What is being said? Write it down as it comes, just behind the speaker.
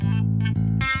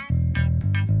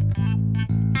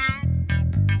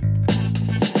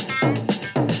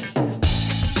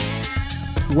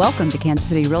Welcome to Kansas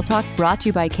City Real Talk, brought to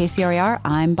you by KCRAR.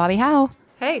 I'm Bobbi Howe.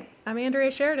 Hey, I'm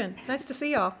Andrea Sheridan. Nice to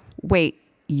see y'all. Wait,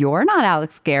 you're not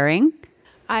Alex Gehring.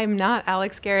 I'm not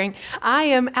Alex Gehring. I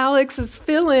am Alex's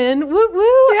fill-in. Woo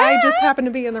woo! Yeah. I just happen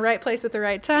to be in the right place at the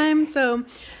right time, so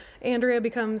Andrea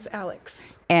becomes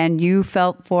Alex. And you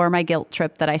felt for my guilt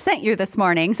trip that I sent you this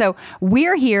morning. So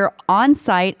we're here on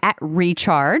site at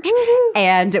Recharge. Woo-hoo.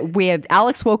 And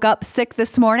Alex woke up sick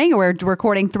this morning. We're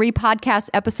recording 3 podcast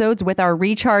episodes with our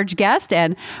Recharge guest.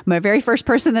 And my very first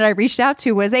person that I reached out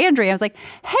to was Andrea. I was like,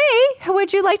 hey,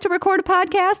 would you like to record a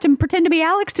podcast and pretend to be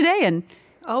Alex today? And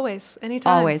always,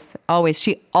 anytime. Always.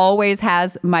 She always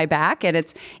has my back. And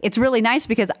it's really nice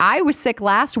because I was sick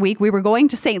last week. We were going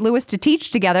to St. Louis to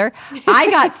teach together. I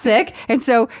got sick. And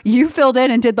so you filled in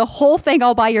and did the whole thing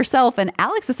all by yourself. And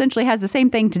Alex essentially has the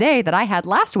same thing today that I had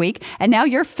last week. And now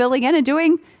you're filling in and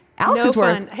doing Alex's no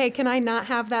work. Fun. Hey, can I not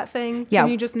have that thing? Yeah.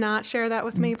 Can you just not share that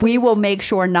with me, please? We will make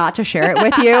sure not to share it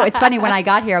with you. It's funny, when I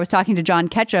got here, I was talking to John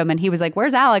Ketchum and he was like,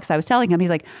 where's Alex? I was telling him, he's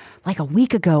like a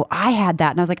week ago, I had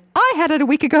that. And I was like, I had it a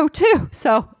week ago too.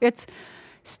 So it's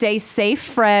stay safe,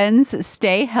 friends,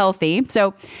 stay healthy.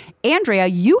 So Andrea,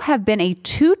 you have been a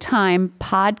 2-time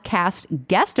podcast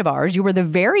guest of ours. You were the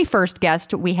very first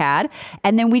guest we had.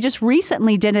 And then we just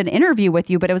recently did an interview with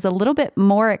you, but it was a little bit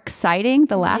more exciting,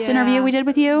 the last interview we did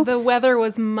with you. The weather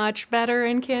was much better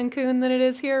in Cancun than it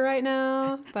is here right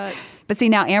now. But see,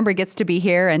 now Amber gets to be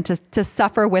here and to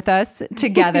suffer with us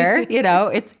together. You know,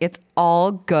 it's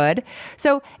all good.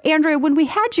 So Andrea, when we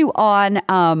had you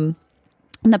on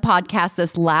the podcast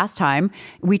this last time,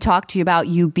 we talked to you about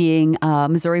you being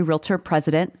Missouri Realtor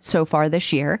president so far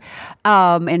this year,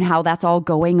 and how that's all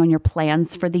going on your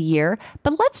plans for the year.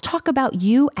 But let's talk about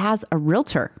you as a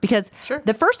realtor, because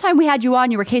The first time we had you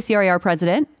on, you were KCRAR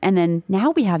president, and then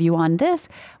now we have you on this.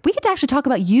 We get to actually talk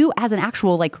about you as an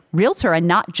actual realtor and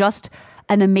not just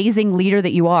an amazing leader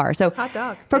that you are. So hot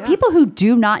dog. For people who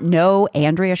do not know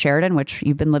Andrea Sheridan, which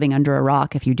you've been living under a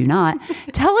rock if you do not,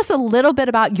 tell us a little bit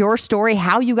about your story,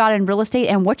 how you got in real estate,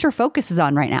 and what your focus is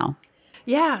on right now.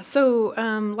 Yeah, so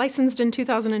licensed in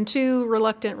 2002,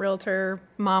 reluctant realtor.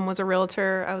 Mom was a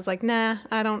realtor. I was like, nah,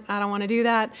 I don't want to do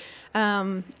that.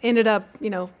 Ended up,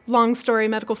 long story,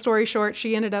 medical story short,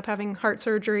 she ended up having heart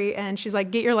surgery, and she's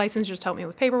like, get your license, just help me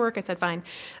with paperwork. I said, fine.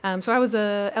 So I was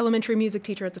a elementary music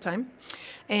teacher at the time.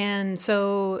 And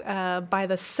so by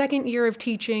the second year of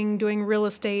teaching, doing real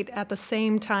estate at the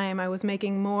same time, I was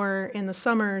making more in the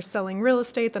summers selling real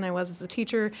estate than I was as a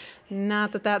teacher.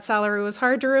 Not that salary was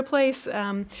hard to replace,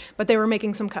 but they were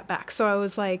making some cutbacks. So I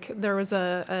was like, there was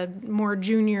a more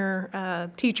junior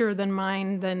teacher than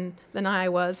mine than I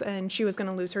was, and she was going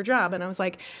to lose her job. And I was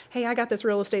like, hey, I got this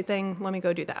real estate thing. Let me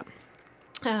go do that.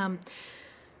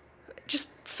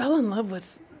 Just fell in love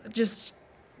with just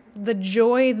the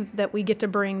joy that we get to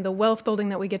bring, the wealth building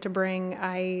that we get to bring.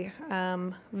 I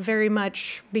very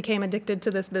much became addicted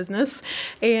to this business.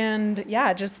 And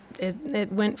yeah,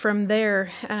 it went from there.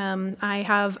 I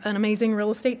have an amazing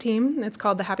real estate team. It's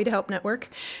called the Happy to Help Network.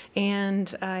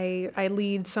 And I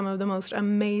lead some of the most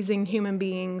amazing human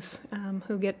beings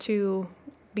who get to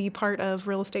be part of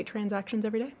real estate transactions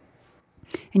every day.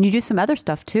 And you do some other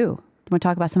stuff too. You want to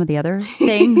talk about some of the other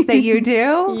things that you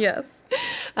do? Yes.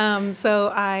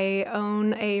 So I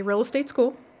own a real estate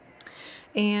school,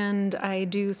 and I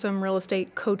do some real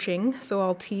estate coaching. So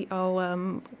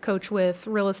I'll coach with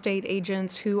real estate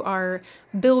agents who are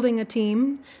building a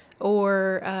team,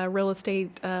 or real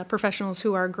estate professionals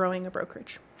who are growing a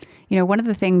brokerage. One of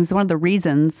the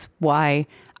reasons why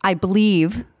I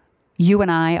believe you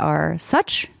and I are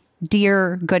such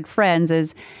dear, good friends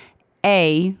is,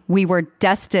 A, we were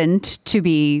destined to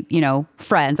be,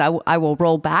 friends. I will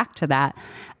roll back to that.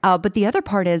 But the other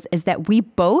part is that we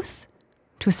both,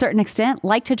 to a certain extent,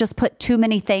 like to just put too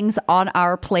many things on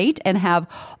our plate and have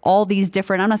all these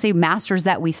different, I'm not saying masters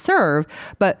that we serve,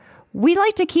 but we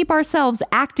like to keep ourselves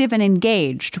active and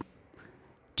engaged.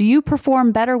 Do you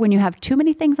perform better when you have too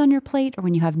many things on your plate or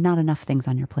when you have not enough things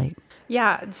on your plate?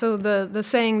 Yeah. So the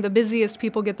saying, the busiest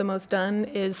people get the most done,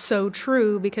 is so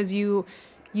true, because you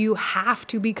have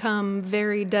to become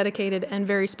very dedicated and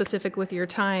very specific with your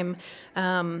time,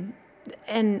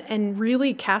 and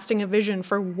really casting a vision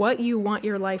for what you want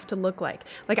your life to look like.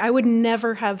 Like, I would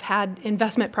never have had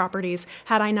investment properties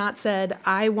had I not said,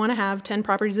 I want to have 10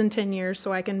 properties in 10 years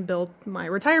so I can build my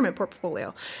retirement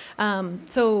portfolio.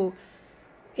 So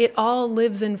it all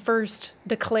lives in first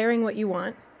declaring what you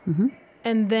want. Mm-hmm.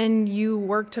 And then you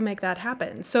work to make that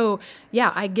happen. So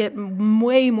yeah, I get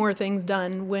way more things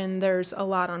done when there's a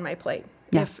lot on my plate.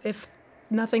 Yeah. If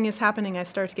nothing is happening, I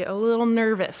start to get a little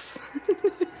nervous.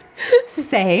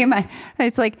 Same.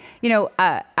 It's like,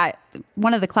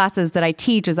 one of the classes that I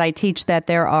teach that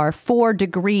there are 4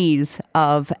 degrees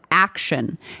of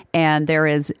action, and there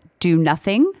is do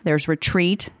nothing, there's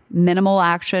retreat, minimal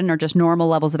action, or just normal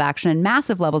levels of action, and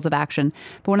massive levels of action.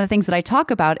 But one of the things that I talk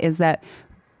about is that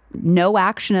no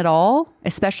action at all,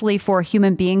 especially for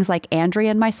human beings like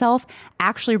Andrea and myself,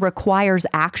 actually requires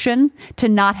action to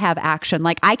not have action.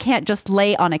 Like, I can't just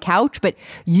lay on a couch, but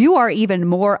you are even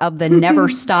more of the never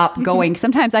stop going.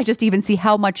 Sometimes I just even see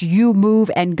how much you move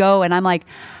and go, and I'm like,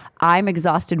 I'm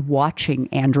exhausted watching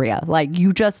Andrea. Like,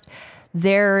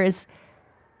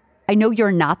 I know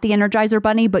you're not the Energizer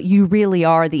Bunny, but you really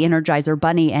are the Energizer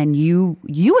Bunny, and you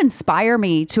inspire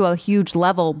me to a huge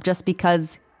level just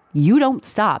because you don't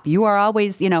stop. You are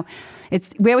always,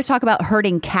 we always talk about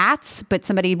herding cats, but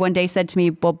somebody one day said to me,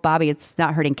 well, Bobbi, it's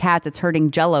not herding cats, it's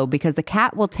herding Jell-O, because the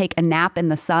cat will take a nap in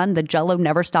the sun. The Jell-O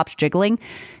never stops jiggling.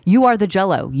 You are the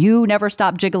Jell-O. You never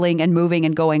stop jiggling and moving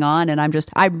and going on. And I'm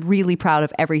really proud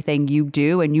of everything you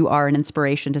do. And you are an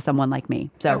inspiration to someone like me.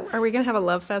 So are we going to have a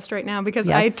love fest right now? Because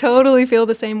yes. I totally feel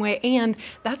the ssame way. And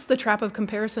that's the trap of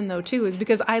comparison, though, too, is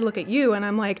because I look at you and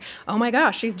I'm like, oh my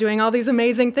gosh, she's doing all these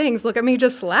amazing things. Look at me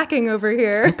just slacking over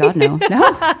here. Oh God, no.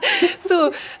 No.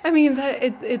 So, I mean,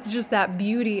 it's just that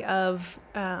beauty of,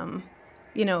 honoring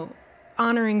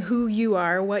who you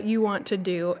are, what you want to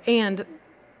do. And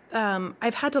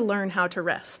I've had to learn how to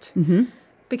rest. Mm-hmm.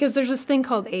 Because there's this thing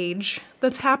called age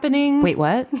that's happening. Wait,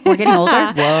 what? We're getting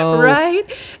older? Whoa. Right?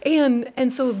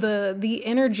 And so the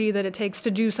energy that it takes to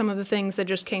do some of the things that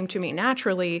just came to me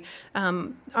naturally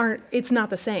it's not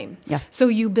the same. Yeah. So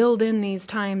you build in these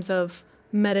times of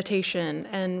meditation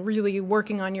and really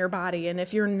working on your body. And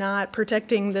if you're not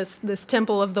protecting this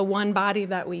temple of the one body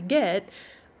that we get,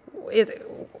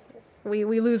 we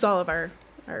lose all of our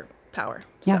power.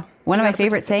 Yeah. So one of my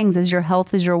favorite sayings is your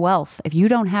health is your wealth. If you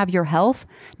don't have your health,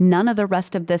 none of the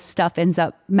rest of this stuff ends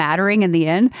up mattering in the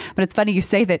end. But it's funny you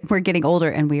say that we're getting older,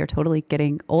 and we are totally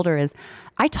getting older.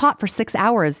 I taught for 6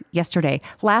 hours yesterday.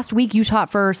 Last week, you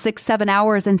taught for 6-7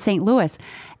 hours in St. Louis.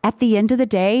 At the end of the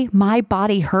day, my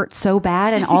body hurt so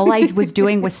bad, and all I was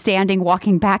doing was standing,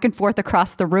 walking back and forth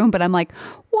across the room. But I'm like,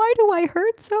 why do I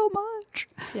hurt so much?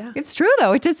 Yeah. It's true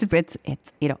though. It's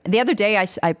the other day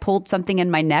I pulled something in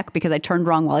my neck because I turned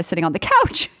wrong while I was sitting on the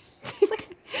couch.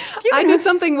 I did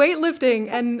something weightlifting,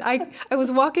 and I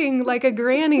was walking like a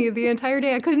granny the entire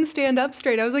day. I couldn't stand up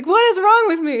straight. I was like, what is wrong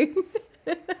with me?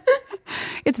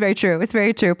 It's very true. It's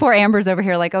very true. Poor Amber's over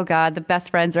here like, oh God, the best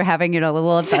friends are having, a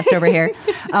little obsessed over here.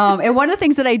 And one of the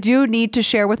things that I do need to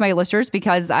share with my listeners,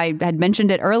 because I had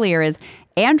mentioned it earlier, is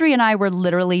Andrea and I were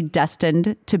literally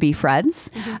destined to be friends.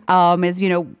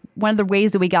 Mm-hmm. One of the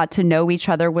ways that we got to know each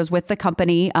other was with the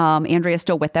company. Andrea's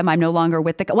still with them. I'm no longer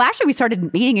with well, actually, we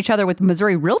started meeting each other with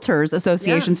Missouri Realtors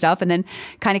Association stuff, and then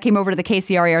kind of came over to the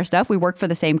KCRER stuff. We worked for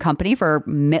the same company for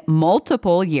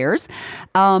multiple years.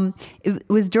 It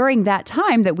was during that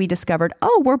time that we discovered,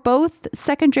 we're both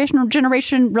second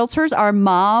generation realtors. Our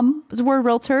moms were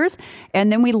realtors.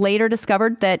 And then we later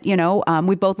discovered that,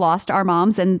 we both lost our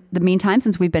moms. In the meantime,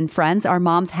 since we've been friends, our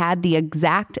moms had the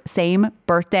exact same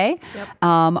birthday. Yep.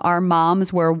 Our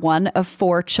moms were one of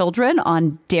 4 children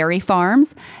on dairy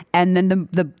farms. And then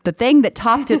the thing that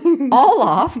topped it all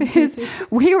off is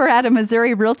we were at a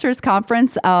Missouri Realtors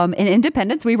Conference in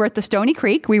Independence. We were at the Stony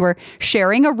Creek. We were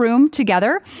sharing a room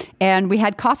together, and we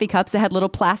had coffee cups that had little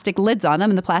plastic lids on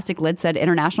them. And the plastic lid said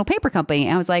International Paper Company.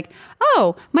 And I was like,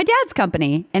 oh, my dad's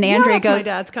company. And Andrea goes, my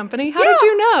dad's company. How did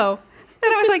you know?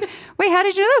 And I was like, wait, how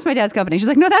did you know that was my dad's company? She's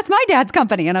like, no, that's my dad's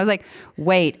company. And I was like,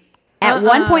 wait. At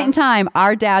one point in time,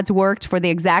 our dads worked for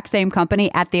the exact same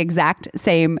company at the exact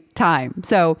same time.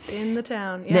 So in the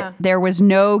town, yeah. There was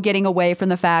no getting away from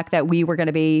the fact that we were going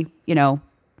to be,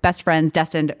 best friends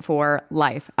destined for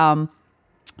life.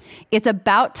 It's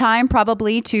about time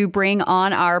probably to bring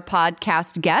on our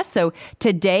podcast guest. So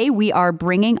today we are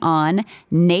bringing on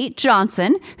Nate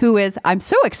Johnson, I'm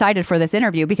so excited for this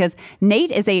interview because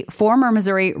Nate is a former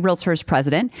Missouri Realtors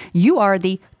president. You are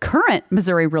the current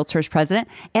Missouri Realtors president,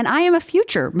 and I am a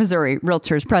future Missouri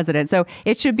Realtors president. So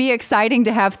it should be exciting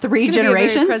to have 3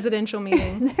 generations. Be a very presidential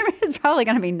meeting. It's probably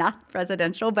going to be not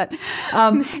presidential, but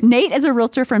Nate is a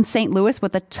realtor from St. Louis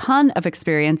with a ton of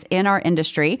experience in our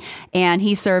industry, and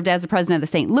he served as the president of the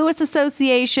St. Louis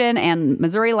Association and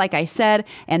Missouri, like I said,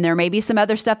 and there may be some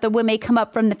other stuff that may come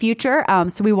up from the future.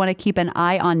 So we want to keep an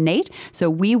eye on Nate. So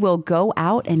we will go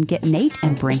out and get Nate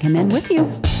and bring him in with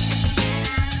you.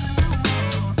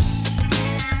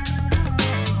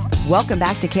 Welcome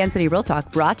back to Kansas City Real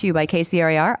Talk, brought to you by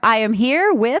KCRAR. I am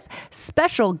here with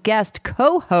special guest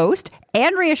co-host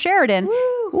Andrea Sheridan.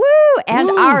 Woo! And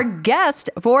our guest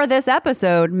for this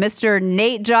episode, Mr.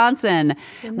 Nate Johnson.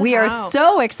 We are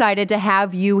so excited to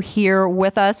have you here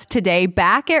with us today,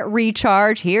 back at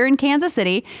Recharge here in Kansas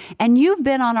City. And you've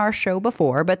been on our show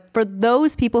before, but for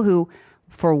those people who,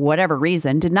 for whatever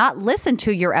reason, did not listen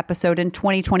to your episode in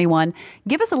 2021,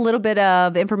 give us a little bit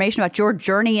of information about your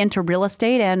journey into real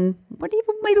estate and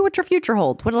maybe what your future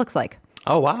holds, what it looks like.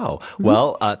 Oh, wow.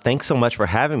 Well, thanks so much for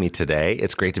having me today.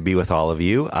 It's great to be with all of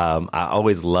you. I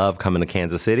always love coming to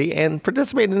Kansas City, and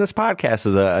participating in this podcast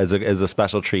is a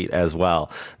special treat as well.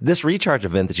 This Recharge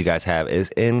event that you guys have is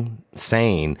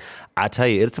insane. I tell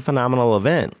you, it's a phenomenal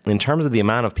event. In terms of the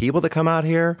amount of people that come out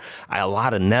here, a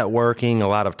lot of networking, a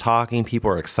lot of talking. People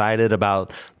are excited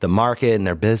about the market and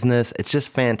their business. It's just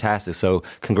fantastic. So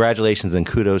congratulations and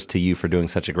kudos to you for doing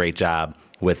such a great job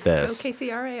with this.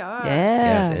 KCRAR. Yeah.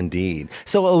 Yes, indeed.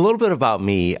 So a little bit about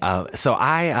me. So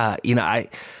I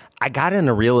got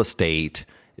into real estate.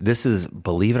 This is,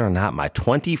 believe it or not, my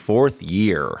 24th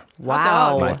year.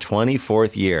 Wow. My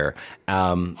 24th year.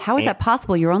 How is that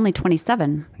possible? You're only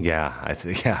 27. Yeah. Right.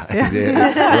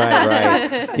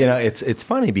 You know, it's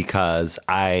funny because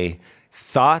I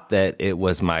thought that it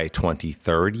was my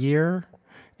 23rd year.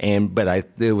 But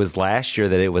it was last year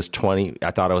that it was 20. I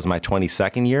thought it was my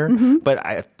 22nd year, but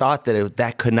I thought that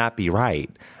that could not be right.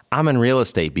 I'm in real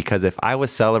estate because if I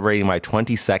was celebrating my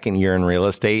 22nd year in real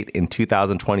estate in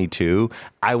 2022,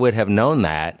 I would have known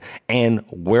that. And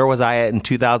where was I at in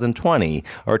 2020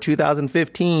 or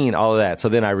 2015? All of that. So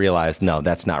then I realized, no,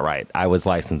 that's not right. I was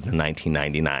licensed in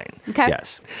 1999. Okay.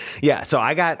 Yes. Yeah. So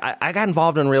I got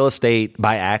involved in real estate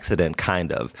by accident,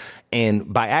 kind of.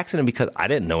 And by accident, because I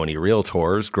didn't know any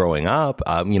realtors growing up.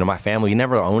 My family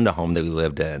never owned a home that we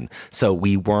lived in. So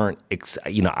we weren't,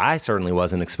 I certainly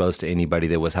wasn't exposed to anybody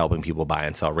that was helping people buy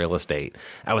and sell real estate.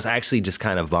 I was actually just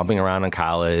kind of bumping around in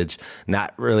college,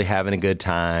 not really having a good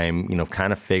time,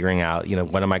 kind of figuring out,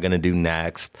 what am I going to do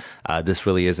next? This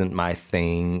really isn't my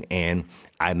thing. And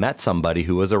I met somebody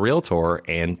who was a realtor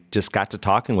and just got to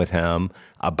talking with him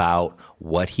about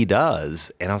what he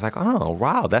does. And I was like, oh,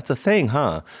 wow, that's a thing,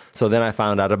 huh? So then I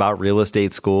found out about real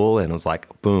estate school and was like,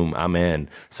 boom, I'm in.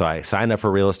 So I signed up for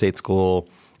real estate school.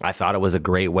 I thought it was a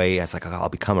great way. I was like, I'll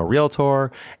become a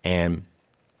realtor and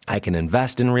I can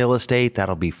invest in real estate.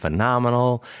 That'll be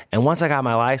phenomenal. And once I got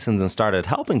my license and started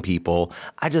helping people,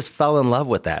 I just fell in love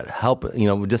with that.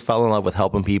 Just fell in love with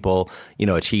helping people,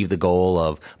 achieve the goal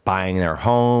of buying their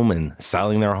home and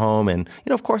selling their home. And,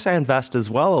 of course, I invest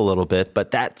as well a little bit, but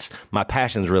that's my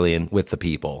passion's really with the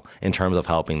people in terms of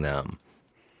helping them.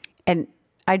 And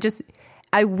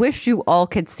I wish you all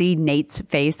could see Nate's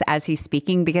face as he's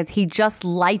speaking, because he just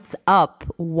lights up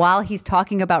while he's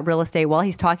talking about real estate, while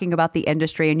he's talking about the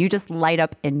industry, and you just light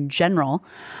up in general.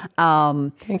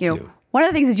 Thank you. One of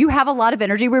the things is you have a lot of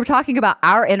energy. We were talking about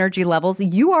our energy levels.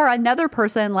 You are another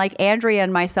person like Andrea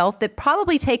and myself that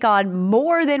probably take on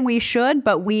more than we should,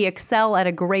 but we excel at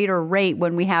a greater rate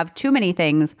when we have too many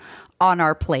things on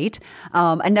our plate.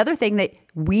 Another thing that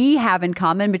we have in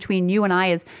common between you and I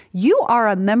is you are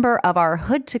a member of our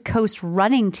Hood to Coast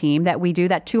running team that we do,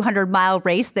 that 200-mile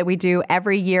race that we do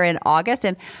every year in August.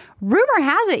 And rumor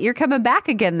has it you're coming back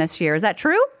again this year. Is that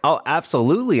true? Oh,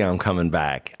 absolutely. I'm coming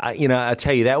back. I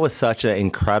tell you, that was such an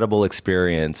incredible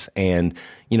experience. And,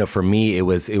 for me, it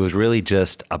was really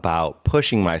just about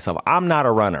pushing myself. I'm not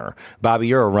a runner. Bobbi,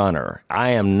 you're a runner.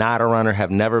 I am not a runner,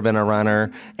 have never been a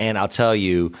runner. And I'll tell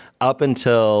you, up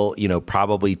until,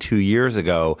 probably 2 years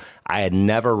ago, I had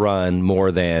never run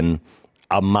more than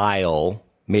a mile,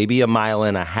 maybe a mile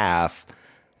and a half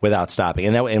without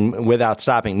stopping. And without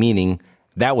stopping, meaning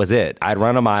that was it. I'd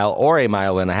run a mile or a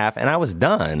mile and a half and I was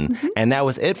done. Mm-hmm. And that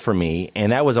was it for me.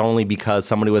 And that was only because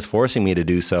somebody was forcing me to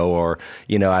do so. Or,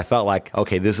 I felt like,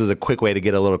 okay, this is a quick way to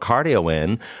get a little cardio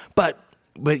in. But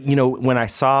when I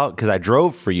saw, because I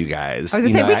drove for you guys. I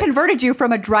was going to say, we converted you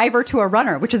from a driver to a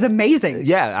runner, which is amazing.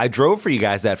 Yeah, I drove for you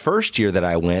guys that first year that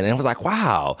I went, and I was like,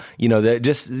 wow, you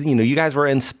guys were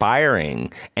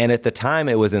inspiring. And at the time,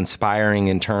 it was inspiring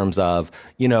in terms of,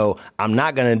 I'm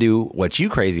not going to do what you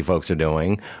crazy folks are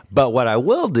doing, but what I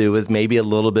will do is maybe a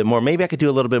little bit more. Maybe I could do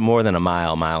a little bit more than a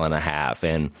mile and a half.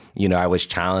 And, I was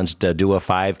challenged to do a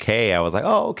 5K. I was like,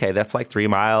 oh, okay, that's like 3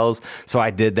 miles. So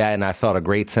I did that, and I felt a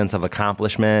great sense of accomplishment.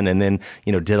 And then,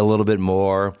 did a little bit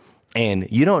more. And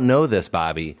you don't know this,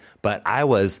 Bobbi, but I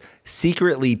was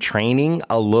secretly training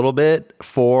a little bit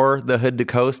for the Hood to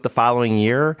Coast the following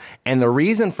year. And the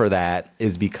reason for that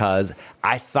is because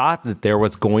I thought that there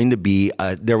was going to be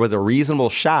there was a reasonable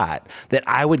shot that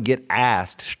I would get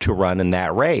asked to run in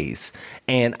that race.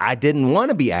 And I didn't want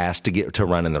to be asked to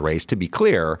run in the race, to be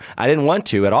clear. I didn't want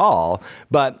to at all.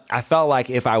 But I felt like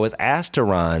if I was asked to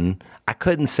run, I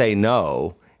couldn't say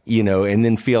no. And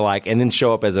then and then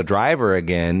show up as a driver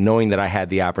again, knowing that I had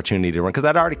the opportunity to run, because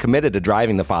I'd already committed to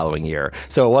driving the following year.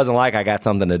 So it wasn't like I got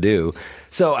something to do.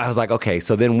 So I was like, okay.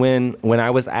 So then when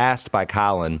I was asked by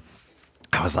Colin,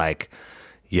 I was like,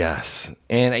 yes.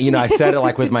 And, I said it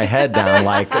like with my head down,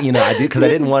 like, I did, because I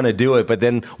didn't want to do it. But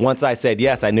then once I said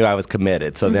yes, I knew I was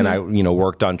committed. So then I,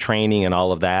 worked on training and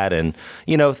all of that. And,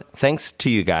 thanks to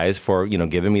you guys for,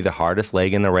 giving me the hardest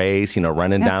leg in the race,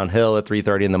 running downhill at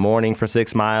 3:30 in the morning for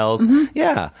 6 miles.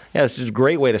 Yeah. It's just a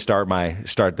great way to start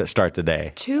the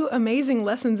day. 2 amazing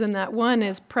lessons in that. One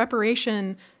is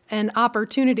preparation and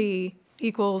opportunity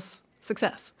equals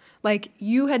success. Like,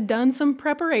 you had done some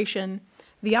preparation,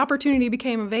 the opportunity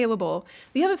became available.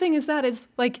 The other thing is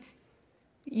like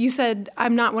you said,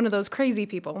 I'm not one of those crazy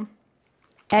people.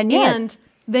 And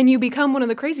then you become one of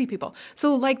the crazy people.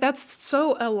 So like, that's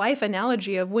so a life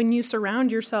analogy of when you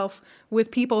surround yourself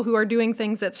with people who are doing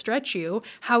things that stretch you,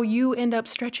 how you end up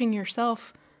stretching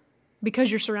yourself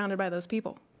because you're surrounded by those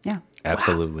people. Yeah.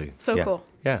 Absolutely. Wow. So cool.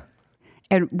 Yeah.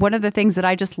 And one of the things that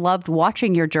I just loved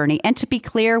watching your journey, and to be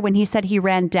clear, when he said he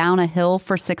ran down a hill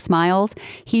for 6 miles,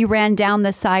 he ran down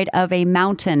the side of a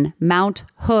mountain, Mount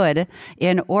Hood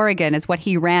in Oregon is what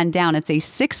he ran down. It's a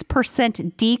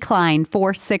 6% decline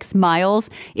for 6 miles.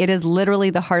 It is literally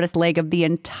the hardest leg of the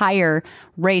entire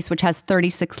race, which has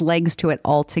 36 legs to it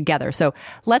altogether. So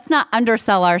let's not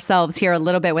undersell ourselves here a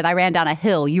little bit with I ran down a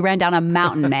hill. You ran down a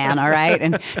mountain, man, all right?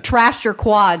 And trashed your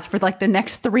quads for like the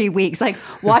next 3 weeks. Like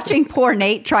watching poor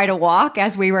Nate try to walk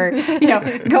as we were,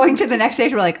 going to the next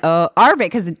station. We're like, oh, our van,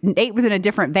 because Nate was in a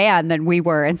different van than we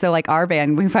were. And so like our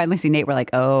van, we finally see Nate. We're like,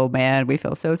 oh man, we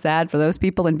feel so sad for those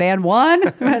people in van 1.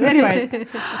 But anyways,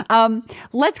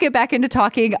 let's get back into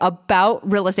talking about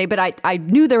real estate. But I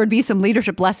knew there would be some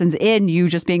leadership lessons in you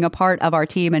just being a part of our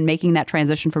team and making that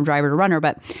transition from driver to runner.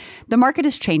 But the market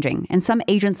is changing and some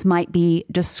agents might be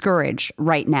discouraged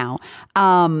right now.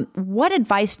 What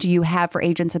advice do you have for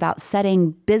agents about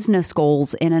setting business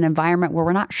goals in an environment where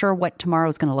we're not sure what tomorrow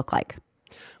is going to look like?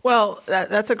 Well,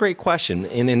 that's a great question.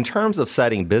 And in terms of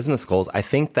setting business goals, I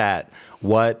think that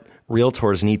what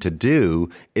realtors need to do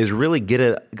is really get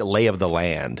a lay of the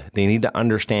land. They need to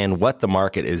understand what the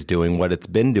market is doing, what it's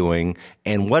been doing,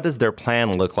 and what does their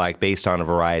plan look like based on a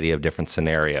variety of different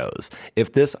scenarios.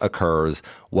 If this occurs,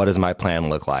 what does my plan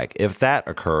look like? If that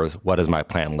occurs, what does my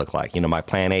plan look like? My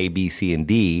plan A, B, C, and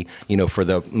D, for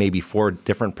the maybe 4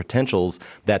 different potentials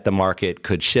that the market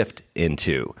could shift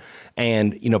into.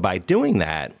 And, by doing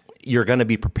that, you're going to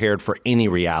be prepared for any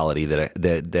reality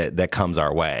that comes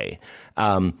our way.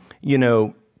 I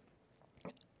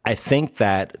think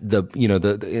that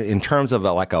in terms of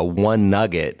like a one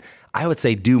nugget, I would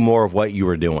say do more of what you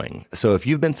were doing. So if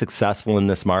you've been successful in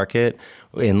this market,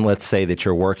 and let's say that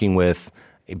you're working with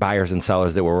buyers and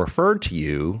sellers that were referred to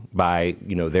you by,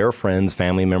 their friends,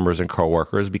 family members, and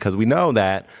coworkers, because we know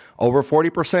that over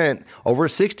 40%, over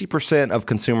 60% of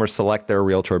consumers select their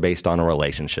realtor based on a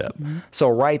relationship. Mm-hmm. So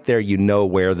right there,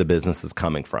 where the business is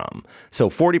coming from. So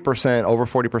over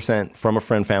 40% from a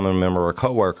friend, family member, or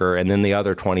coworker, and then the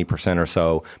other 20% or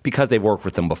so because they've worked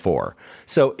with them before.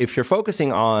 So if you're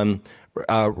focusing on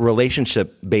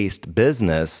relationship-based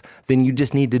business, then you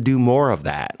just need to do more of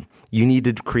that. You need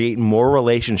to create more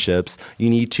relationships. You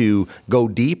need to go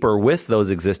deeper with those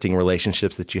existing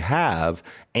relationships that you have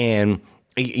and,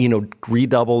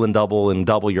 redouble and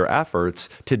double your efforts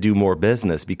to do more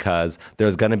business, because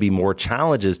there's going to be more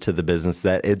challenges to the business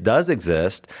that it does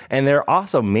exist. And there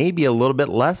also may be a little bit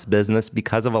less business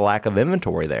because of a lack of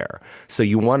inventory there. So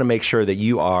you want to make sure that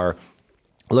you are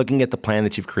looking at the plan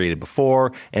that you've created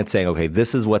before and saying, okay,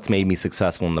 this is what's made me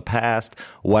successful in the past.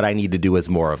 What I need to do is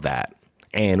more of that.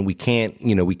 And you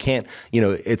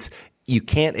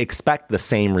can't expect the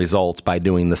same results by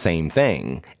doing the same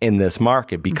thing in this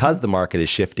market because the market is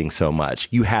shifting so much.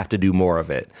 You have to do more of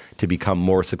it to become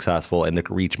more successful and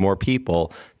to reach more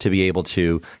people to be able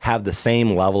to have the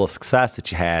same level of success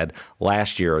that you had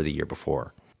last year or the year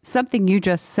before. Something you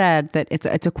just said, that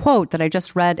it's a quote that I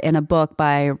just read in a book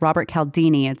by Robert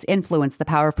Cialdini. It's Influence, the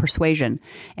Power of Persuasion.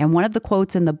 And one of the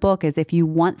quotes in the book is, if you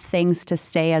want things to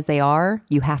stay as they are,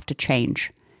 you have to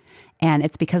change. And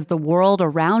it's because the world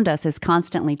around us is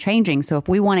constantly changing. So if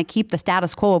we want to keep the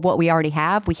status quo of what we already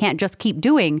have, we can't just keep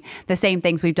doing the same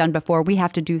things we've done before. We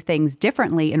have to do things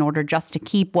differently in order just to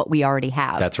keep what we already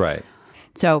have. That's right.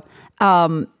 So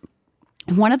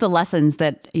one of the lessons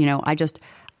that,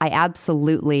 I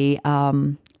absolutely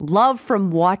love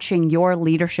from watching your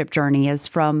leadership journey is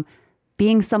from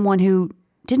being someone who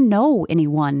didn't know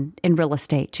anyone in real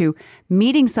estate to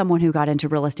meeting someone who got into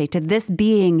real estate to this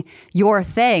being your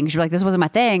thing. You're like, this wasn't my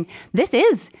thing. This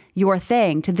is your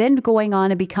thing. To then going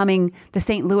on and becoming the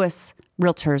St. Louis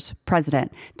Realtors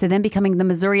president, to then becoming the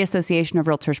Missouri Association of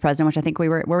Realtors president, which I think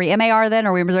were we MAR then,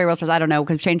 or were we Missouri Realtors? I don't know,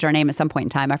 because we changed our name at some point in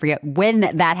time. I forget when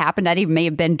that happened. That even may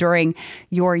have been during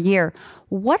your year.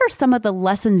 What are some of the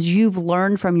lessons you've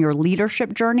learned from your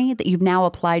leadership journey that you've now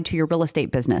applied to your real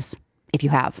estate business, if you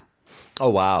have? Oh,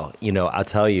 wow. I'll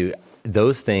tell you,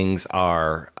 those things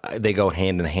they go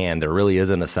hand in hand. There really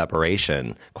isn't a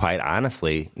separation, quite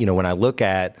honestly. When I look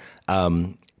at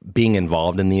being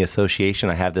involved in the association,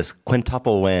 I have this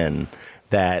quintuple win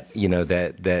that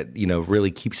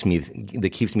really keeps me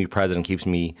present and keeps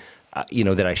me,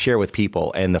 that I share with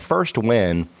people. And the first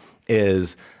win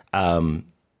is, am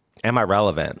I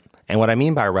relevant? And what I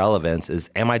mean by relevance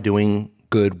is, am I doing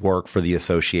good work for the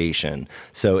association?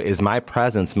 So is my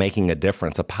presence making a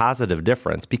difference, a positive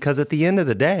difference? Because at the end of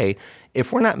the day,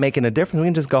 if we're not making a difference, we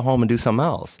can just go home and do something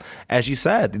else. As you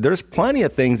said, there's plenty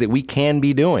of things that we can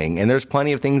be doing, and there's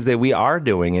plenty of things that we are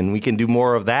doing, and we can do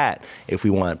more of that if we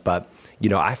want. But,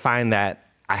 I find that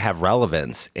I have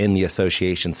relevance in the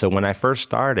association. So when I first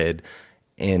started,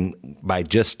 and by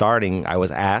just starting, I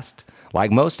was asked, like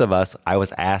most of us, I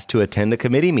was asked to attend a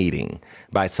committee meeting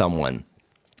by someone.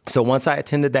 So once I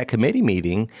attended that committee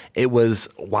meeting, it was,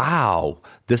 wow,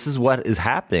 this is what is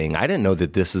happening. I didn't know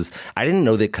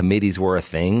that committees were a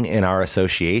thing in our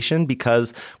association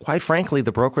because, quite frankly,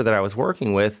 the broker that I was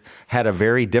working with had a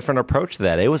very different approach to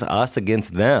that. It was us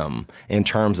against them in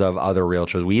terms of other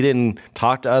realtors. We didn't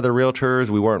talk to other realtors.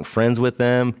 We weren't friends with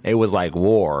them. It was like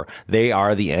war. They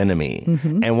are the enemy.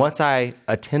 Mm-hmm. And once I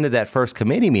attended that first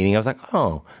committee meeting, I was like,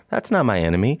 oh, that's not my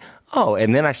enemy. Oh,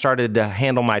 and then I started to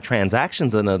handle my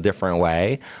transactions in a different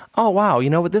way. Oh, wow,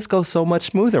 this goes so much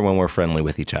smoother when we're friendly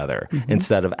with each other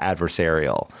instead of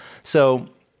adversarial. So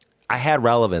I had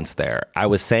relevance there. I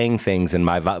was saying things and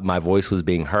my voice was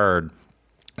being heard.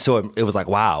 So it was like,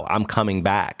 wow, I'm coming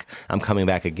back. I'm coming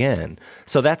back again.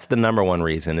 So that's the number one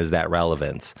reason, is that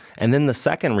relevance. And then the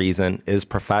second reason is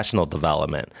professional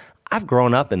development. I've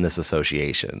grown up in this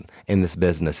association, in this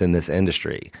business, in this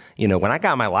industry. When I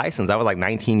got my license, I was like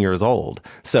 19 years old.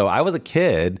 So I was a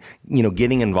kid,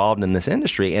 getting involved in this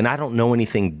industry, and I don't know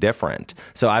anything different.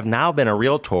 So I've now been a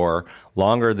realtor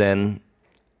longer than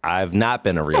I've not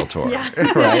been a realtor,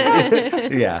 right?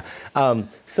 Yeah.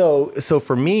 So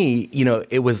for me,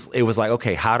 it was like,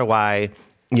 okay, how do I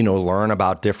learn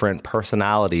about different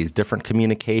personalities, different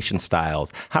communication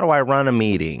styles? How do I run a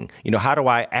meeting? How do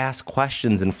I ask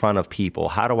questions in front of people?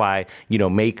 How do I,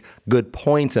 make good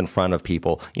points in front of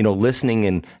people?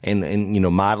 Listening and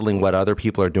modeling what other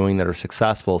people are doing that are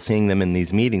successful, seeing them in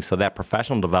these meetings. So that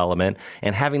professional development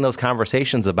and having those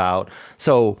conversations about,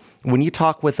 so when you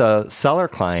talk with a seller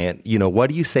client, what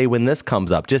do you say when this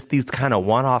comes up? Just these kind of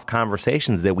one-off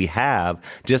conversations that we have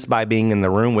just by being in the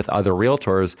room with other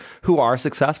realtors who are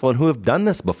successful and who have done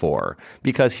this before.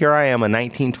 Because here I am, a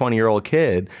 19, 20-year-old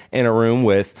kid in a room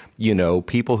with,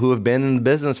 people who have been in the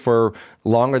business for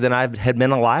longer than I had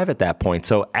been alive at that point.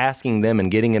 So asking them and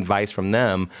getting advice from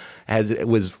them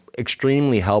was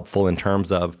extremely helpful in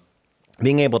terms of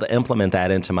being able to implement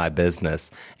that into my business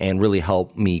and really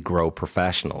help me grow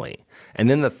professionally.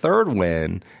 And then the third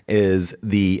win is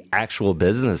the actual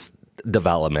business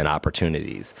development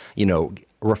opportunities,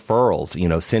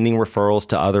 referrals, sending referrals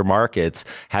to other markets,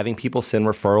 having people send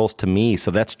referrals to me. So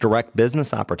that's direct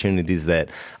business opportunities that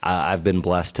I've been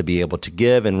blessed to be able to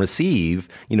give and receive,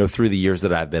 through the years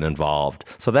that I've been involved.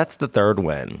 So that's the third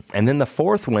win. And then the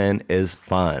fourth win is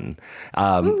fun.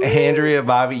 Andrea,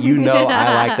 Bobbi,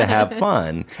 I like to have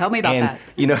fun. Tell me about that.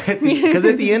 Because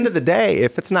at the end of the day,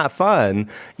 if it's not fun,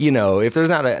 if there's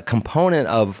not a component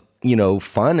of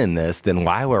fun in this, then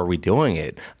why were we doing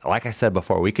it? Like I said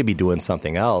before, we could be doing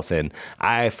something else. And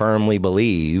I firmly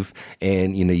believe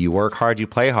in, you work hard, you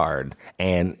play hard.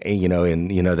 And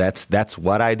that's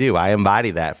what I do. I embody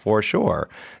that for sure.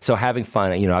 So having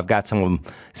fun, I've got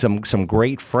some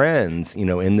great friends,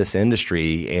 in this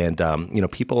industry, and,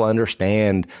 people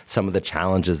understand some of the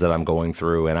challenges that I'm going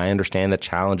through, and I understand the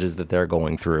challenges that they're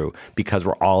going through because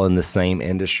we're all in the same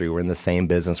industry. We're in the same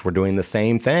business. We're doing the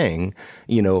same thing,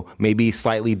 maybe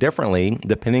slightly differently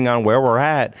depending on where we're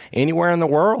at anywhere in the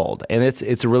world. And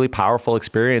it's a really powerful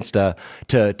experience to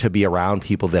be around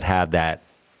people that have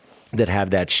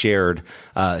that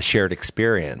shared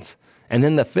experience. And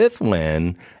then the fifth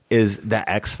win is the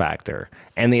X factor.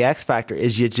 And the X factor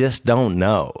is you just don't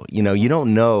know. You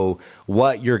don't know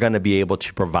what you're going to be able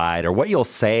to provide or what you'll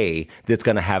say that's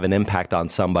going to have an impact on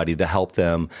somebody to help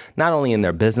them, not only in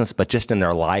their business, but just in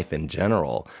their life in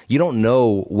general. You don't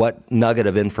know what nugget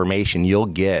of information you'll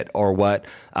get or what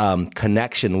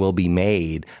connection will be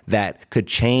made that could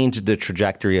change the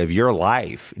trajectory of your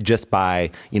life just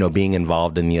by, being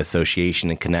involved in the association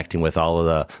and connecting with all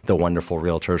of the wonderful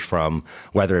realtors from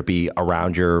whether it be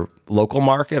around your local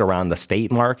market, around the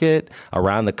state market,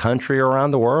 around the country, or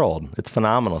around the world. It's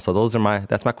phenomenal. So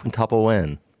that's my quintuple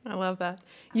win. I love that.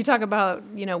 You talk about,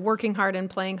 working hard and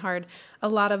playing hard. A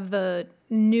lot of the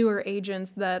newer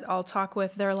agents that I'll talk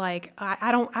with, they're like,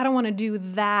 I don't want to do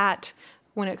that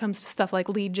when it comes to stuff like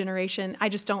lead generation. I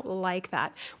just don't like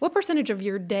that. What percentage of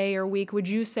your day or week would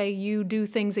you say you do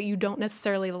things that you don't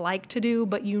necessarily like to do,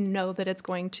 but you know that it's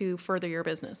going to further your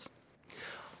business?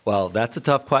 Well, that's a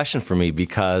tough question for me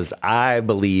because I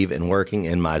believe in working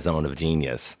in my zone of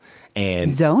genius. And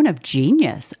zone of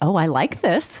genius. Oh, I like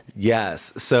this.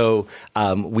 Yes. So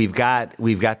we've got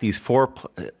these four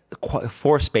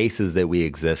spaces that we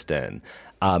exist in,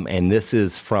 and this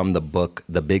is from the book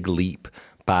The Big Leap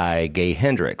by Gay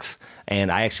Hendricks.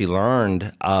 And I actually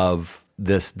learned of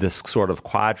this sort of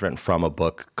quadrant from a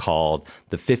book called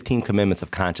The 15 Commitments of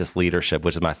Conscious Leadership,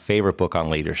 which is my favorite book on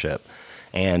leadership.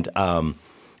 And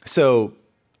So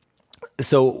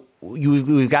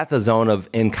we've got the zone of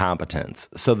incompetence.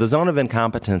 So the zone of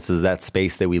incompetence is that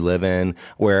space that we live in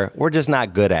where we're just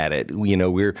not good at it.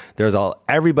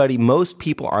 Most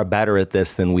people are better at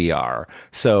this than we are.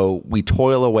 So we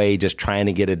toil away just trying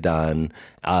to get it done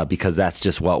because that's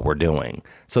just what we're doing.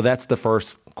 So that's the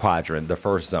first quadrant, the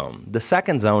first zone. The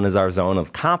second zone is our zone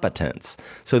of competence.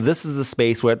 So this is the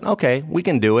space where, okay, we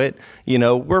can do it.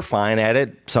 We're fine at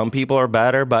it. Some people are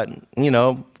better, but,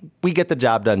 we get the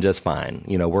job done just fine.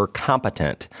 We're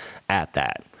competent at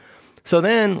that. So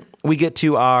then we get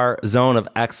to our zone of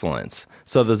excellence.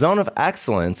 So the zone of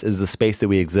excellence is the space that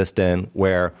we exist in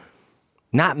where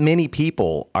not many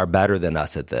people are better than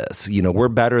us at this. We're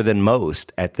better than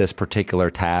most at this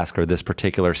particular task or this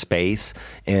particular space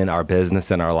in our business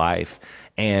and our life.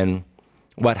 And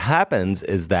what happens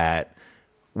is that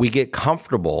we get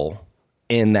comfortable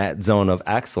in that zone of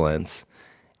excellence,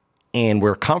 and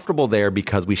we're comfortable there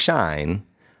because we shine.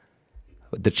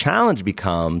 The challenge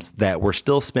becomes that we're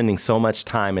still spending so much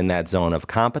time in that zone of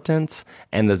competence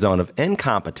and the zone of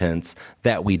incompetence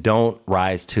that we don't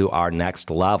rise to our next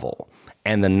level.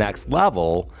 And the next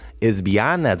level is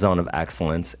beyond that zone of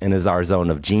excellence and is our zone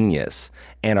of genius.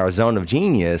 And our zone of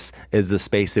genius is the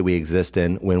space that we exist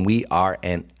in when we are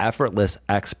an effortless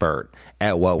expert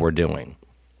at what we're doing.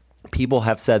 People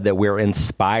have said that we're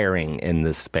inspiring in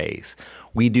this space.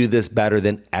 We do this better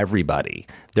than everybody.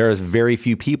 There's very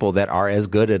few people that are as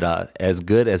good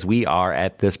as we are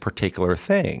at this particular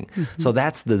thing. Mm-hmm. So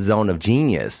that's the zone of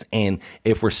genius. And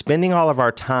if we're spending all of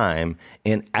our time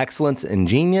in excellence and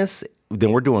genius,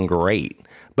 then we're doing great.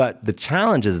 But the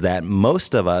challenge is that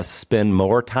most of us spend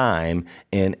more time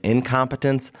in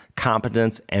incompetence,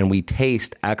 competence, and we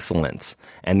taste excellence.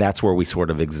 And that's where we sort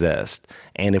of exist.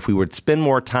 And if we would spend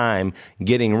more time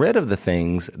getting rid of the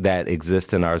things that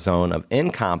exist in our zone of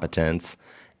incompetence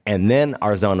and then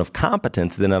our zone of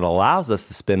competence, then it allows us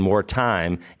to spend more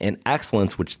time in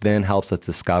excellence, which then helps us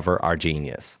discover our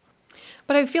genius.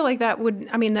 But I feel like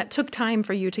that took time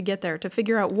for you to get there, to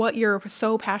figure out what you're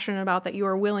so passionate about that you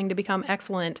are willing to become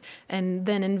excellent and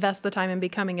then invest the time in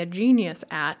becoming a genius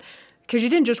at. Because you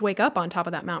didn't just wake up on top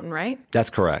of that mountain, right? That's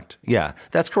correct. Yeah,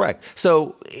 that's correct.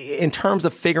 So in terms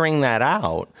of figuring that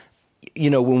out,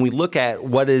 when we look at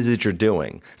what is it you're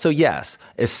doing. So yes,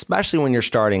 especially when you're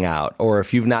starting out or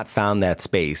if you've not found that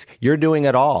space, you're doing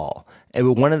it all.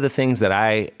 And one of the things that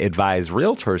I advise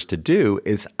realtors to do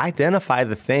is identify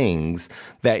the things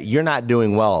that you're not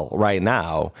doing well right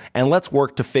now, and let's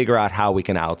work to figure out how we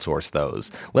can outsource those.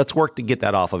 Let's work to get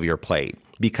that off of your plate.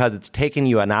 Because it's taken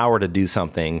you an hour to do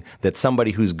something that somebody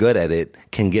who's good at it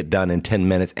can get done in 10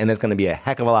 minutes, and it's going to be a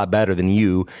heck of a lot better than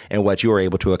you and what you were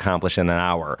able to accomplish in an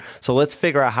hour. So let's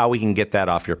figure out how we can get that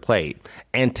off your plate.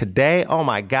 And today, oh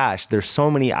my gosh, there's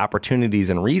so many opportunities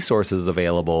and resources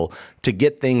available to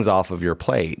get things off of your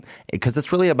plate because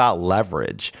it's really about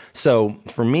leverage. So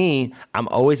for me, I'm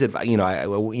always,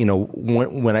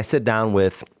 when I sit down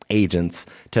with agents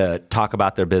to talk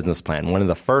about their business plan, one of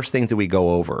the first things that we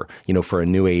go over, for a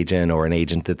new agent or an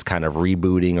agent that's kind of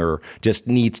rebooting or just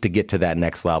needs to get to that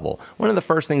next level, one of the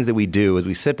first things that we do is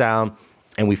we sit down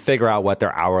and we figure out what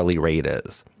their hourly rate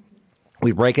is.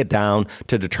 We break it down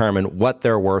to determine what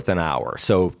they're worth an hour.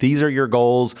 So if these are your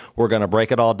goals, we're going to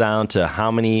break it all down to how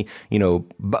many,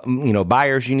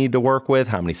 buyers you need to work with,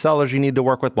 how many sellers you need to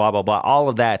work with, blah, blah, blah, all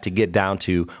of that to get down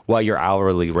to what your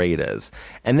hourly rate is.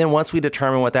 And then once we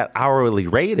determine what that hourly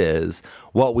rate is,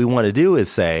 what we want to do is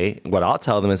say, what I'll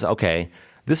tell them is, okay,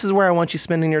 this is where I want you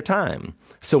spending your time.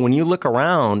 So when you look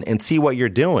around and see what you're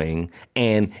doing,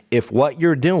 and if what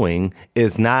you're doing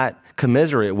is not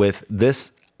commensurate with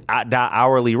this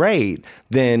hourly rate,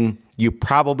 then you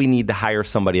probably need to hire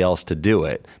somebody else to do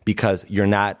it because you're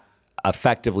not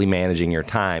effectively managing your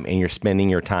time and you're spending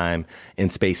your time in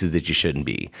spaces that you shouldn't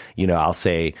be. I'll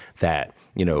say that,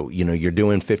 you're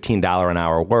doing $15 an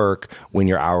hour work when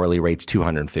your hourly rate's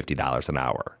 $250 an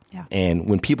hour. Yeah. And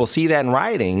when people see that in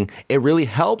writing, it really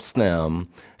helps them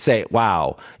say,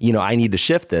 wow, I need to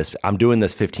shift this. I'm doing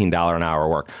this $15 an hour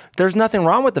work. There's nothing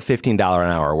wrong with the $15 an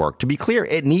hour work. To be clear,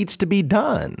 it needs to be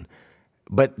done.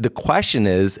 But the question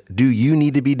is, do you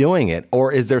need to be doing it?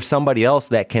 Or is there somebody else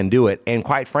that can do it and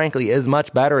quite frankly is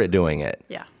much better at doing it?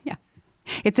 Yeah.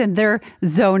 It's in their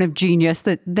zone of genius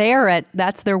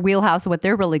that's their wheelhouse, what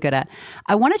they're really good at.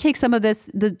 I want to take some of this,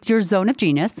 your zone of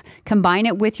genius, combine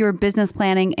it with your business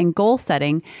planning and goal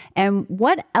setting. And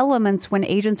what elements, when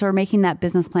agents are making that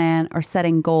business plan or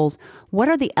setting goals, what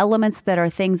are the elements that are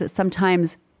things that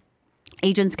sometimes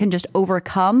agents can just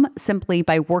overcome simply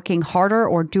by working harder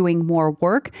or doing more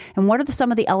work? And what are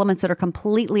some of the elements that are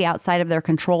completely outside of their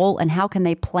control, and how can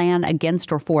they plan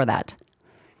against or for that?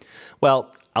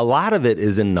 Well, a lot of it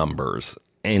is in numbers.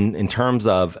 In terms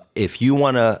of if you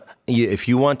want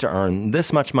to earn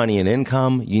this much money in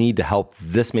income, you need to help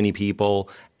this many people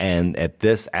and at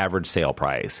this average sale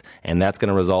price. And that's going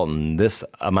to result in this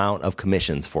amount of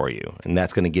commissions for you. And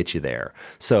that's going to get you there.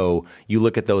 So you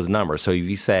look at those numbers. So if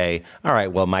you say, all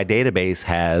right, well, my database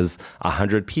has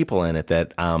 100 people in it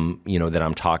that, that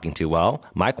I'm talking to. Well,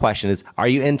 my question is, are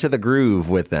you into the groove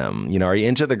with them? Are you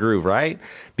into the groove, right?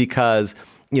 Because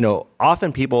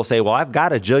often people say, well, I've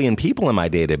got a jillion people in my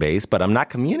database, but I'm not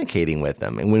communicating with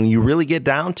them. And when you really get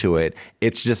down to it,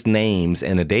 it's just names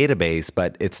in a database,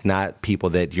 but it's not people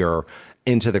that you're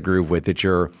into the groove with, that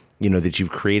you've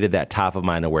created that top of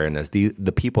mind awareness.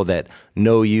 The people that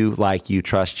know you, like you,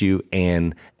 trust you,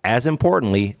 and as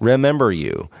importantly, remember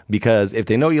you. Because if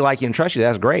they know you, like you, and trust you,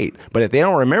 that's great. But if they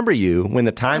don't remember you when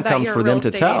the time comes for them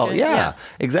to tell,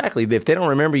 exactly. If they don't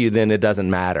remember you, then it doesn't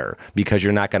matter because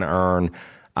you're not going to earn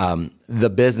the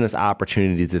business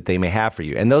opportunities that they may have for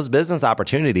you. And those business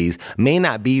opportunities may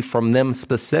not be from them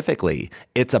specifically.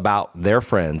 It's about their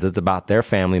friends. It's about their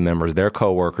family members, their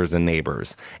coworkers and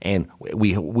neighbors. And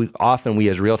we often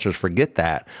as realtors forget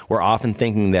that. We're often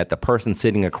thinking that the person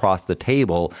sitting across the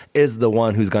table is the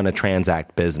one who's going to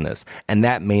transact business. And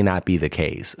that may not be the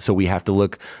case. So we have to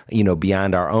look,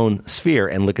 beyond our own sphere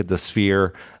and look at the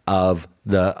sphere of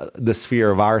the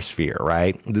sphere of our sphere,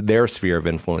 right? Their sphere of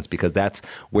influence, because that's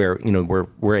where,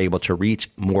 we're able to reach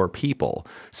more people.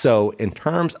 So in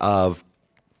terms of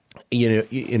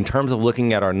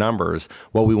looking at our numbers,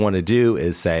 what we want to do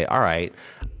is say, all right,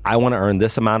 I want to earn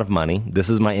this amount of money. This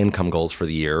is my income goals for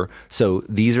the year. So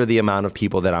these are the amount of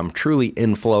people that I'm truly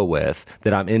in flow with,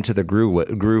 that I'm into the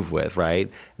groove with,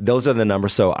 right? Those are the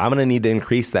numbers. So I'm going to need to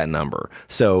increase that number.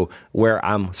 So where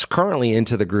I'm currently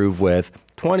into the groove with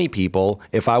 20 people,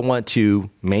 if I want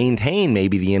to maintain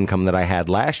maybe the income that I had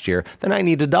last year, then I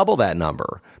need to double that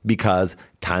number because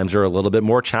times are a little bit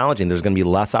more challenging. There's going to be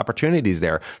less opportunities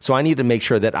there. So I need to make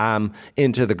sure that I'm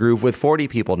into the groove with 40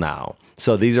 people now.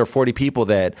 So these are 40 people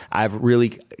that I've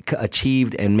really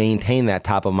achieved and maintained that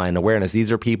top of mind awareness.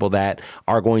 These are people that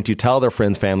are going to tell their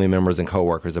friends, family members, and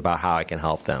coworkers about how I can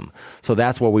help them. So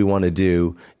that's what we want to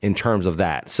do in terms of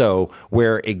that. So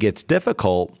where it gets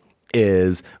difficult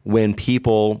is when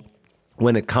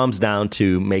it comes down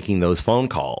to making those phone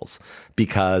calls,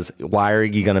 because why are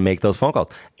you going to make those phone calls?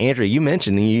 Andrea, you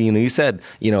mentioned, you said,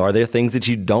 are there things that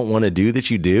you don't want to do that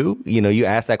you do? You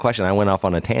asked that question. I went off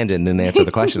on a tangent and didn't answer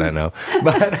the question, I know.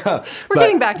 But we're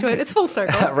getting back to it. It's full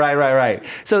circle. Right.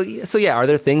 So yeah, are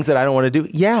there things that I don't want to do?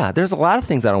 Yeah, there's a lot of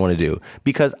things I don't want to do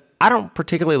because I don't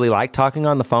particularly like talking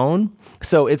on the phone.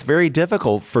 So it's very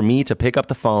difficult for me to pick up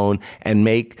the phone and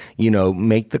make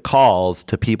the calls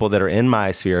to people that are in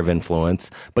my sphere of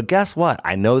influence. But guess what?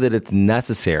 I know that it's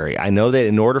necessary. I know that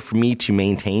in order for me to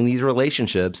maintain these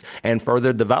relationships and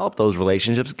further develop those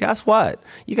relationships, guess what?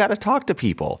 You got to talk to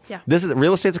people. Yeah.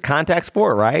 Real estate's a contact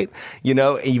sport, right?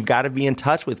 And you've got to be in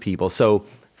touch with people. So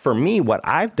for me, what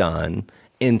I've done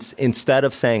instead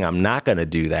of saying I'm not going to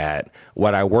do that,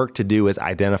 what I work to do is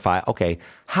identify, okay,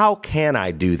 how can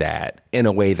I do that in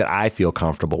a way that I feel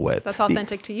comfortable with? That's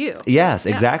authentic to you. Yes,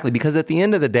 exactly. Because at the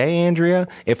end of the day, Andrea,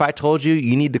 if I told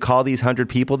you need to call these 100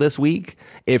 people this week,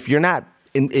 even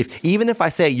if I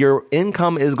say your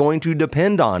income is going to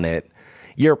depend on it,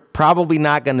 you're probably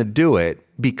not going to do it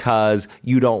because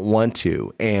you don't want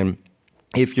to. And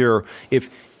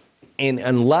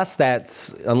unless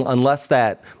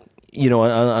the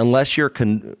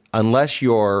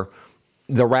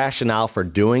rationale for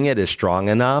doing it is strong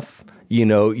enough,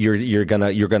 you're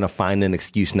gonna find an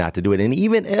excuse not to do it. And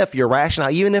even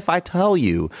if I tell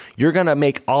you you're gonna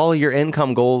make all your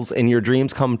income goals and your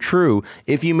dreams come true,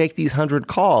 if you make these 100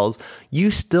 calls,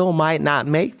 you still might not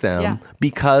make them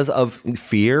because of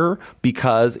fear,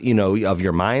 because of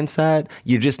your mindset.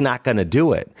 You're just not gonna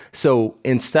do it. So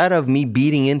instead of me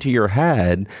beating into your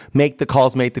head, make the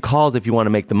calls if you want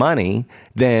to make the money,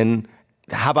 then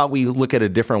how about we look at a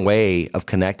different way of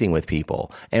connecting with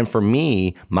people? And for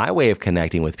me, my way of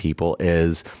connecting with people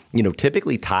is,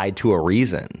 typically tied to a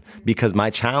reason, because my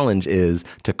challenge is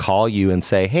to call you and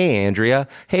say, hey, Andrea,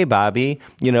 hey, Bobbi,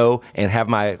 and have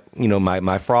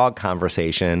my frog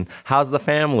conversation. How's the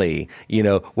family?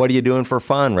 What are you doing for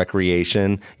fun,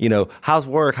 recreation? How's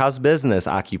work? How's business,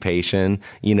 occupation?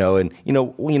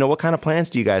 What kind of plans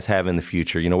do you guys have in the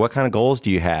future? What kind of goals do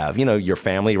you have? Your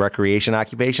family, recreation,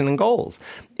 occupation, and goals.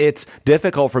 It's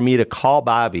difficult for me to call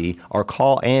Bobbi or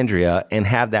call Andrea and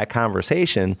have that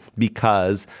conversation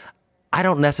because I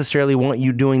don't necessarily want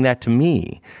you doing that to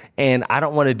me. And I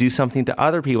don't want to do something to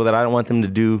other people that I don't want them to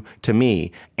do to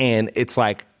me. And it's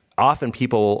like often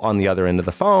people on the other end of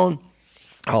the phone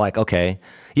are like, okay,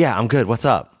 yeah, I'm good. What's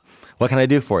up? What can I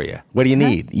do for you? What do you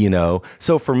need?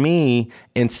 So for me,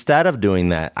 instead of doing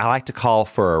that, I like to call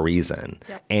for a reason.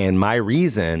 Yep. And my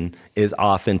reason is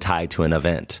often tied to an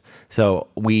event. So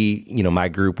my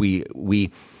group, we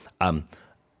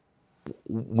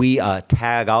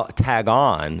tag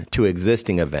on to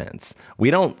existing events.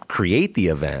 We don't create the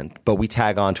event, but we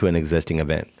tag on to an existing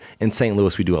event. In St.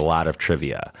 Louis, we do a lot of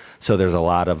trivia. So there's a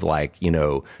lot of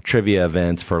trivia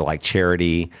events for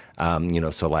charity.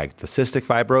 So like the Cystic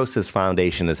Fibrosis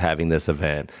Foundation is having this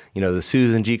event. The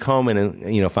Susan G.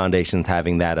 Komen, Foundation's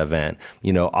having that event.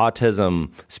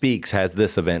 Autism Speaks has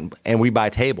this event, and we buy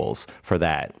tables for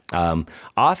that.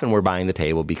 Often we're buying the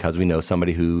table because we know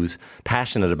somebody who's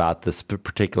passionate about this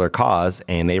particular cause,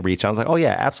 and they reach out and say, oh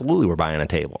yeah, absolutely, we're buying a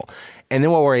table. And then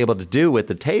what we're able to do with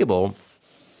the table,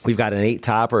 we've got an 8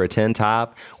 top or a 10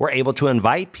 top. We're able to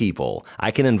invite people. I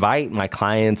can invite my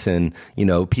clients and,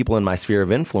 people in my sphere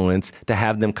of influence to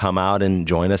have them come out and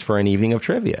join us for an evening of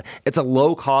trivia. It's a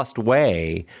low cost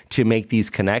way to make these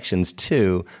connections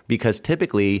too, because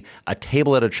typically a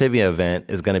table at a trivia event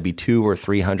is going to be $200 or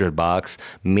 $300,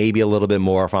 maybe a little bit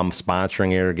more if I'm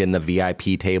sponsoring it or getting the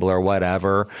VIP table or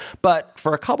whatever. But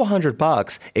for a couple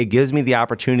 $100, it gives me the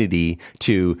opportunity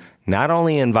to not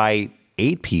only invite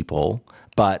 8 people,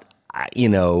 but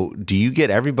do you get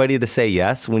everybody to say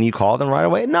yes when you call them right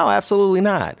away? No, absolutely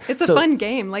not. It's a fun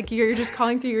game. You're just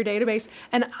calling through your database.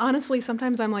 And honestly,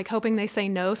 sometimes I'm hoping they say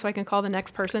no so I can call the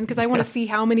next person because I want to see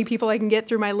how many people I can get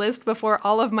through my list before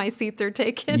all of my seats are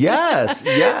taken.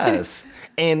 Yes.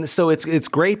 And so it's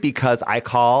great because I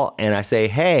call and I say,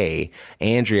 hey,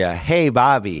 Andrea, hey,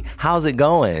 Bobbi, how's it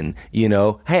going?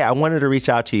 Hey, I wanted to reach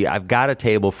out to you. I've got a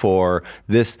table for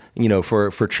this,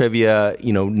 for trivia,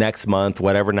 next month,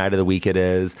 whatever night of the week it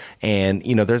is. And,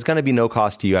 there's going to be no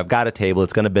cost to you. I've got a table.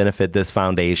 It's going to benefit this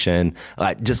foundation.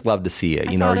 I'd just love to see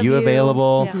you. Are you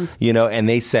available? Yeah. And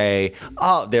they say,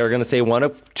 they're going to say one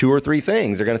of 2 or 3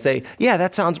 things. They're going to say, yeah,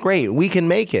 that sounds great. We can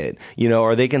make it,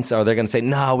 or they're going to say,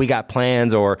 no, we got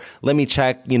plans, or let me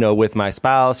check, with my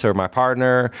spouse or my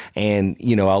partner, and,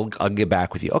 I'll get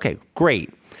back with you. Okay,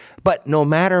 great. But no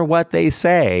matter what they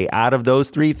say out of those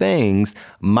 3 things,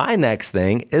 my next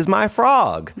thing is my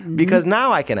frog, because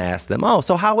now I can ask them,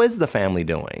 so how is the family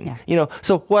doing? Yeah.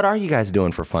 So what are you guys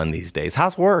doing for fun these days?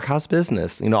 How's work? How's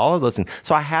business? All of those things.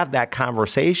 So I have that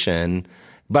conversation,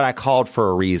 but I called for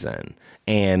a reason.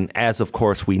 And as of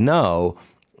course we know,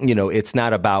 it's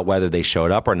not about whether they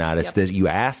showed up or not. It's that you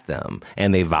asked them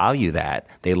and they value that.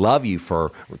 They love you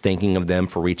for thinking of them,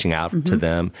 for reaching out to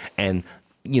them. And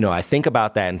I think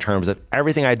about that in terms of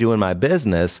everything I do in my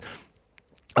business.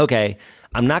 Okay,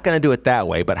 I'm not going to do it that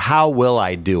way, but how will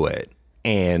I do it?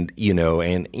 And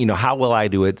how will I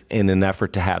do it in an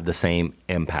effort to have the same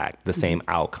impact, the same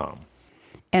outcome?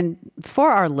 And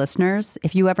for our listeners,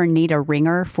 if you ever need a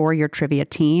ringer for your trivia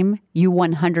team, you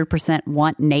 100%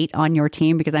 want Nate on your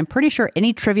team, because I'm pretty sure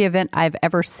any trivia event I've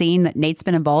ever seen that Nate's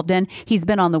been involved in, he's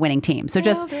been on the winning team. So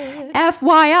just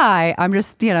FYI, I'm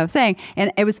just, saying.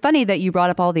 And it was funny that you brought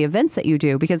up all the events that you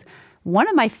do, because one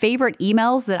of my favorite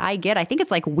emails that I get, I think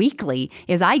it's like weekly,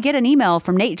 is I get an email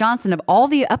from Nate Johnson of all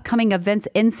the upcoming events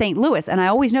in St. Louis. And I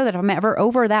always know that if I'm ever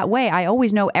over that way, I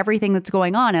always know everything that's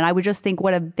going on. And I would just think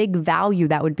what a big value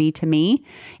that would be to me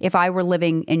if I were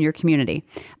living in your community.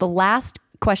 The last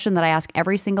question that I ask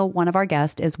every single one of our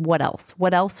guests is, what else?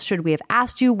 What else should we have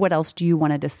asked you? What else do you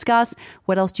want to discuss?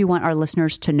 What else do you want our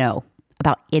listeners to know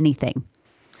about anything?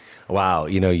 Wow,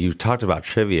 you talked about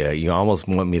trivia. You almost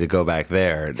want me to go back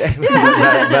there, but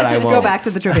I won't. Go back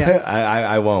to the trivia.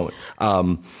 I won't.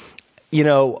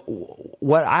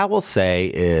 What I will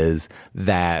say is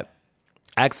that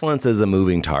excellence is a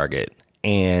moving target.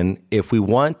 And if we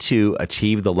want to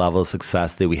achieve the level of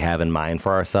success that we have in mind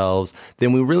for ourselves,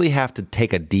 then we really have to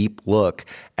take a deep look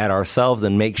at ourselves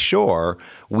and make sure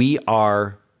we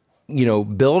are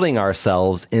building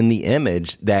ourselves in the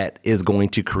image that is going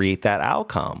to create that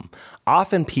outcome.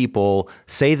 Often people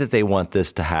say that they want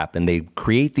this to happen. They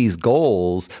create these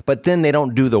goals, but then they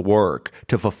don't do the work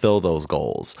to fulfill those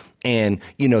goals. And,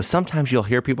 sometimes you'll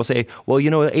hear people say, well,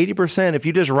 80%, if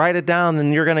you just write it down,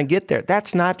 then you're going to get there.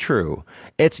 That's not true.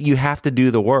 You have to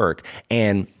do the work.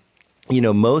 And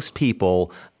most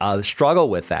people struggle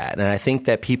with that. And I think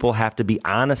that people have to be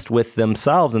honest with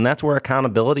themselves. And that's where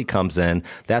accountability comes in.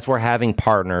 That's where having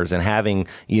partners and having,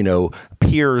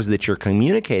 peers that you're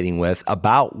communicating with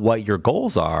about what your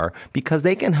goals are, because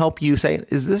they can help you say,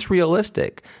 is this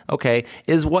realistic? Okay.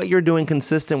 Is what you're doing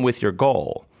consistent with your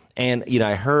goal? And,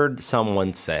 I heard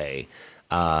someone say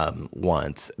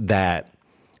once that,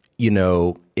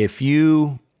 if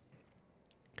you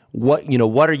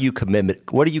what are you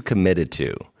committed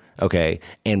to? Okay.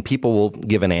 And people will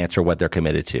give an answer what they're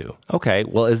committed to. Okay.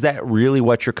 Well, is that really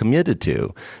what you're committed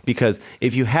to? Because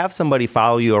if you have somebody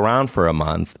follow you around for a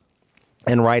month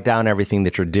and write down everything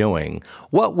that you're doing,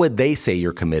 what would they say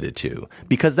you're committed to?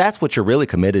 Because that's what you're really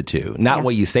committed to, not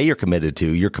what you say you're committed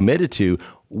to. You're committed to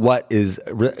what is,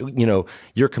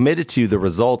 you're committed to the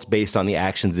results based on the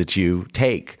actions that you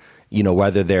take.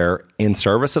 Whether they're in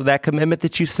service of that commitment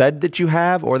that you said that you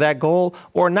have or that goal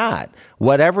or not.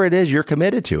 Whatever it is, you're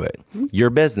committed to it. Your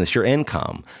business, your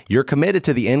income. You're committed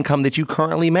to the income that you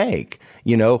currently make.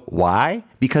 Why?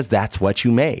 Because that's what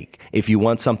you make. If you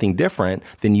want something different,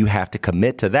 then you have to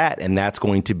commit to that. And that's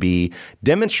going to be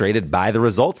demonstrated by the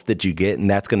results that you get.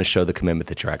 And that's going to show the commitment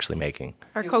that you're actually making.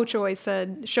 Our coach always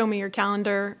said, show me your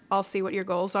calendar. I'll see what your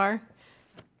goals are.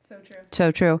 So true. So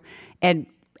true. And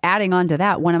adding on to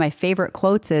that, one of my favorite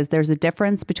quotes is, there's a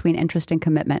difference between interest and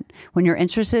commitment. When you're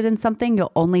interested in something,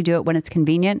 you'll only do it when it's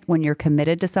convenient. When you're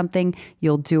committed to something,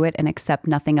 you'll do it and accept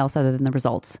nothing else other than the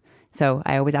results. So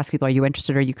I always ask people, are you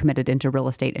interested or are you committed into real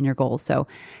estate and your goals? So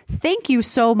thank you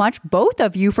so much, both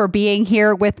of you, for being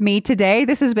here with me today.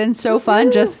 This has been so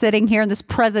fun, just sitting here in this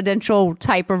presidential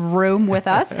type of room with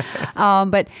us.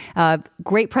 But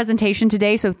great presentation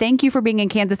today. So thank you for being in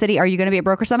Kansas City. Are you going to be at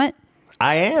Broker Summit?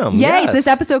 I am. Yes. This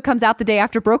episode comes out the day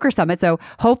after Broker Summit. So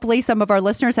hopefully some of our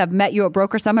listeners have met you at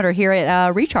Broker Summit or here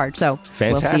at Recharge. So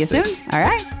fantastic. We'll see you soon. All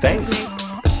right. Thanks.